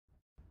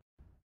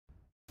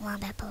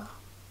Wombapo.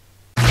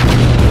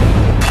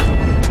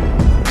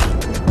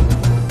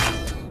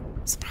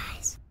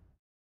 Surprise.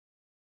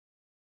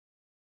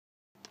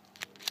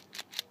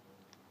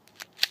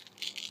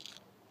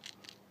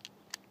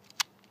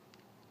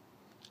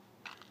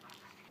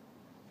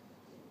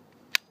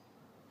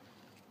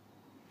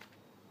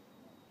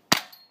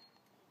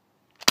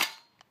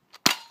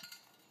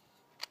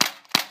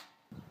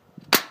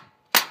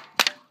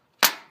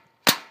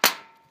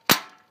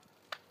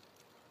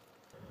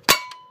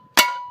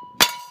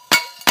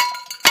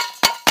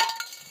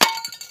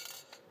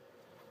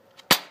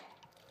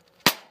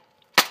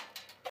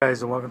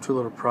 Guys, and welcome to a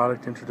little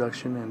product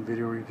introduction and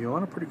video review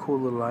on a pretty cool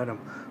little item.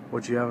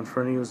 What you have in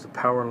front of you is the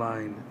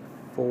Powerline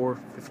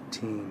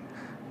 415.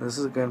 This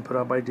is a gun put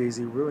out by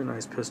Daisy, really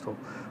nice pistol.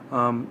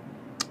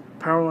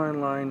 Powerline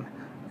line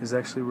is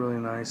actually really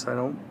nice. I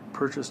don't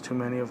purchase too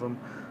many of them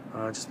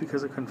just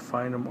because I couldn't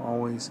find them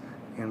always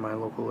in my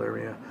local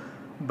area.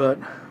 But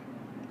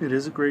it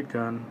is a great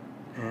gun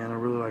and I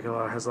really like it a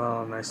lot. It has a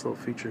lot of nice little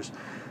features.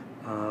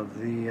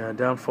 The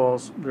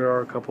downfalls, there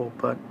are a couple,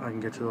 but I can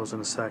get to those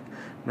in a sec.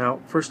 Now,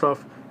 first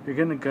off, you're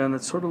getting a gun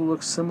that sort of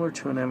looks similar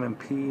to an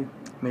MMP,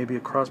 maybe a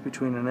cross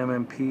between an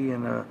MMP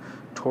and a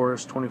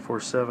Taurus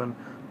 24/7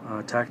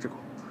 tactical.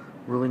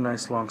 Really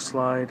nice long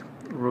slide,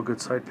 real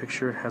good sight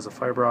picture. It has a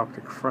fiber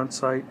optic front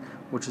sight,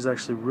 which is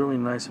actually really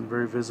nice and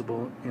very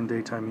visible in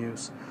daytime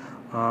use.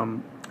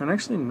 And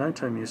actually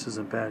nighttime use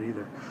isn't bad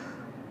either.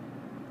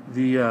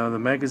 The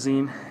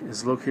magazine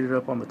is located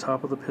up on the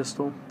top of the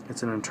pistol.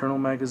 It's an internal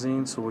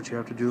magazine, so what you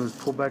have to do is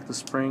pull back the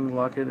spring,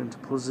 lock it into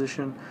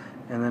position,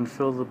 and then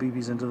fill the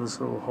BBs into this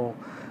little hole.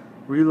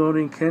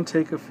 Reloading can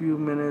take a few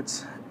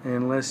minutes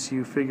unless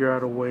you figure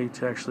out a way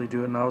to actually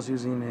do it. And I was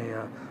using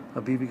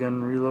a BB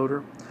gun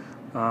reloader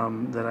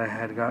that I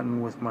had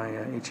gotten with my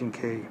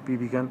H&K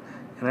BB gun,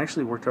 and it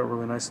actually worked out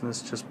really nice in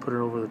this. Just put it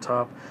over the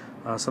top.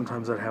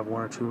 Sometimes I'd have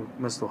one or two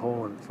miss the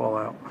hole and fall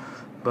out,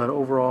 but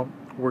overall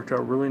worked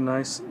out really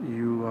nice.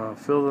 You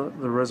fill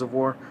the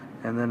reservoir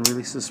and then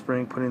release the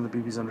spring, putting the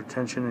BBs under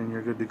tension, and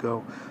you're good to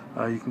go.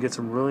 You can get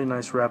some really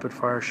nice rapid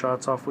fire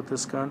shots off with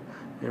this gun.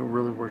 It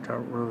really worked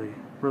out really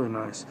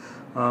nice.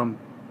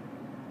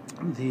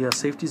 The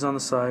safety's on the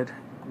side,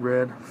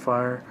 red,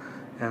 fire,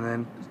 and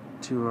then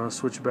to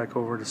switch it back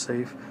over to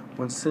safe.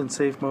 Once it's in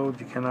safe mode,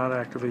 you cannot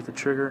activate the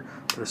trigger,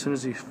 but as soon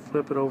as you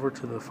flip it over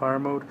to the fire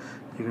mode,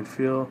 you can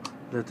feel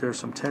that there's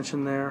some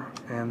tension there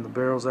and the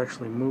barrel's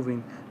actually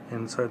moving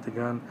inside the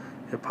gun.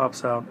 It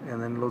pops out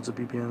and then loads a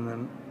BB and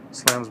then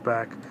slams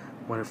back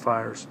when it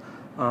fires.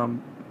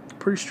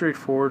 Pretty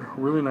straightforward,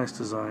 really nice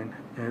design.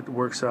 It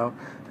works out.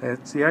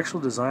 It's the actual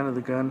design of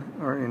the gun,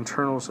 or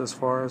internals as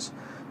far as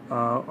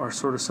are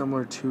sort of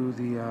similar to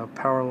the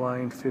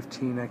Powerline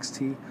 15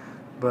 XT,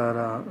 but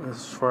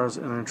as far as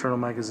an internal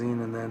magazine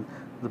and then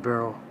the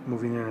barrel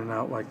moving in and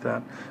out like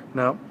that.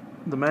 Now,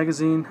 the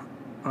magazine,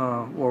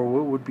 or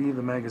what would be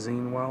the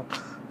magazine well,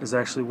 is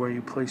actually where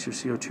you place your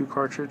CO2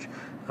 cartridge.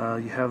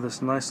 You have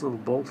this nice little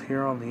bolt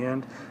here on the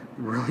end,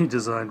 really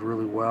designed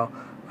really well.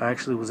 I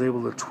actually was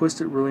able to twist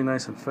it really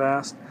nice and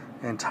fast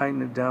and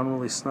tighten it down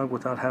really snug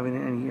without having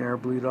any air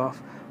bleed off,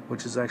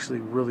 which is actually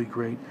really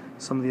great.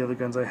 Some of the other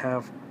guns I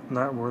have,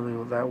 not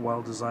really that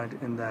well designed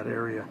in that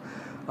area.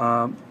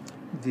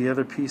 The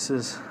other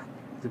pieces,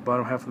 the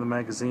bottom half of the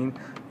magazine,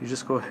 you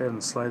just go ahead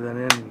and slide that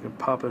in, and you can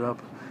pop it up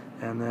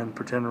and then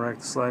pretend to rack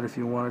the slide if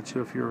you wanted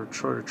to, if you're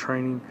short of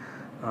training,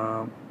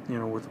 you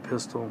know, with the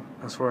pistol,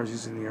 as far as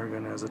using the air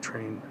gun as a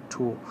training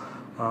tool.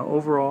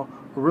 Overall,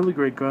 a really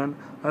great gun.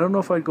 I don't know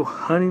if I'd go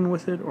hunting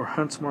with it or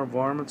hunt some more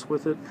varmints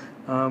with it,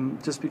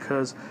 just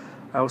because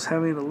I was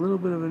having a little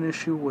bit of an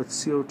issue with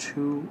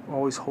CO2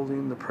 always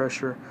holding the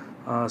pressure.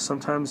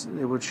 Sometimes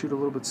it would shoot a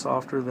little bit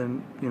softer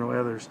than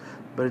others,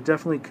 but it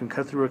definitely can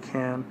cut through a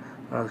can,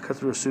 cut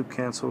through a soup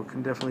can, so it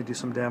can definitely do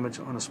some damage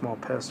on a small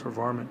pest or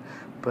varmint.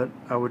 But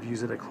I would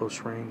use it at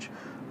close range.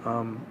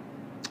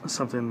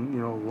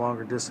 Something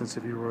longer distance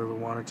if you really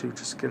wanted to,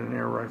 just get an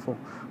air rifle.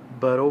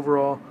 But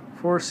overall,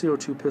 for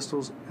CO2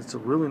 pistols, it's a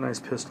really nice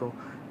pistol,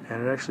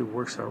 and it actually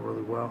works out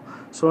really well.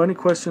 So any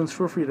questions,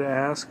 feel free to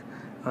ask.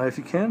 If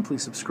you can,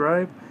 please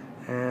subscribe,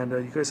 and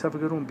you guys have a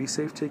good one. Be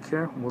safe, take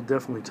care, and we'll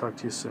definitely talk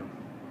to you soon.